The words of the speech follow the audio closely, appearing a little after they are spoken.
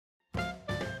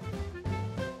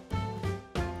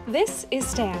This is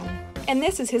Stan, and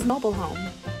this is his mobile home.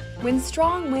 When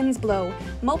strong winds blow,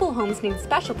 mobile homes need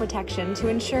special protection to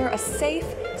ensure a safe,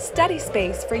 steady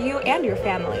space for you and your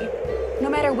family. No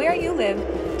matter where you live,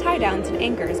 tie-downs and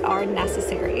anchors are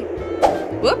necessary.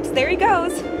 Whoops, there he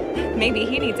goes! Maybe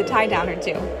he needs a tie-down or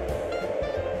two.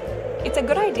 It's a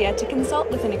good idea to consult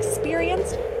with an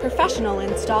experienced, professional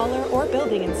installer or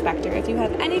building inspector if you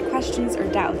have any questions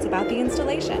or doubts about the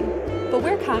installation, but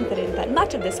we're confident that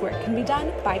much of this work can be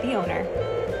done by the owner.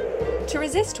 To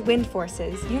resist wind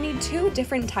forces, you need two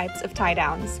different types of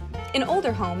tie-downs. In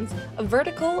older homes, a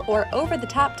vertical or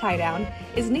over-the-top tie-down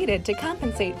is needed to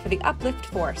compensate for the uplift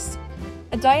force.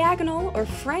 A diagonal or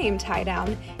frame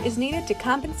tie-down is needed to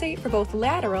compensate for both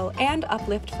lateral and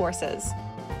uplift forces.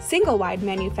 Single-wide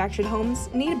manufactured homes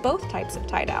need both types of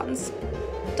tie-downs.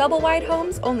 Double-wide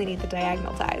homes only need the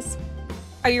diagonal ties.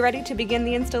 Are you ready to begin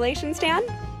the installation, Stan?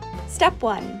 Step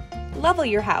 1. Level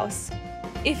your house.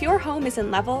 If your home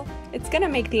isn't level, it's going to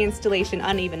make the installation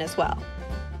uneven as well.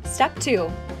 Step 2.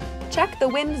 Check the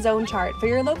wind zone chart for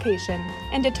your location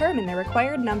and determine the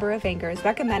required number of anchors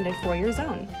recommended for your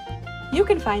zone. You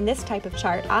can find this type of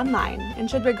chart online and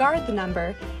should regard the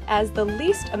number as the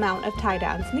least amount of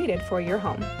tie-downs needed for your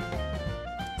home.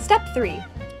 Step 3.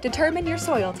 Determine your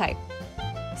soil type.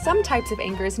 Some types of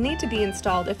anchors need to be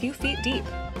installed a few feet deep.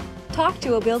 Talk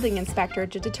to a building inspector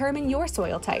to determine your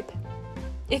soil type.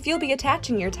 If you'll be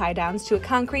attaching your tie-downs to a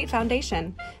concrete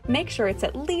foundation, make sure it's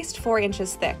at least 4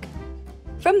 inches thick.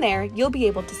 From there, you'll be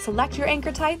able to select your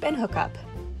anchor type and hookup.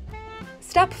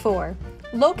 Step 4.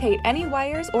 Locate any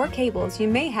wires or cables you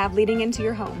may have leading into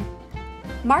your home.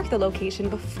 Mark the location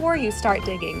before you start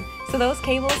digging so those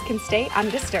cables can stay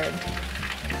undisturbed.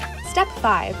 Step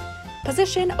 5.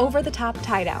 Position over-the-top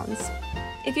tie-downs.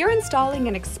 If you're installing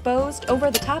an exposed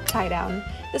over-the-top tie-down,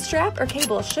 the strap or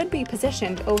cable should be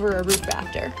positioned over a roof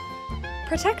rafter.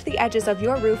 Protect the edges of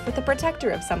your roof with a protector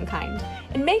of some kind,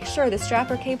 and make sure the strap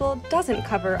or cable doesn't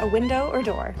cover a window or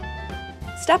door.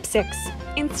 Step 6.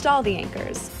 Install the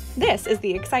anchors. This is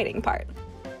the exciting part.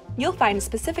 You'll find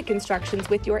specific instructions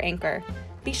with your anchor.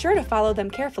 Be sure to follow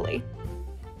them carefully.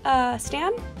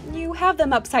 Stan, you have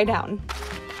them upside down.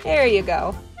 There you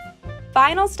go.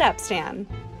 Final step, Stan.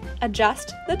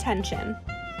 Adjust the tension.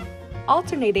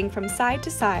 Alternating from side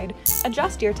to side,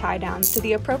 adjust your tie-downs to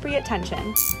the appropriate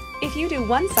tension. If you do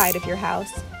one side of your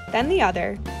house, then the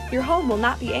other, your home will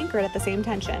not be anchored at the same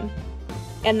tension.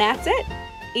 And that's it!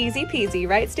 Easy peasy,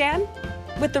 right, Stan?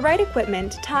 With the right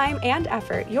equipment, time, and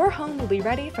effort, your home will be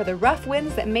ready for the rough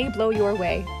winds that may blow your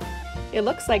way. It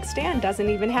looks like Stan doesn't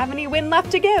even have any wind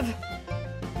left to give.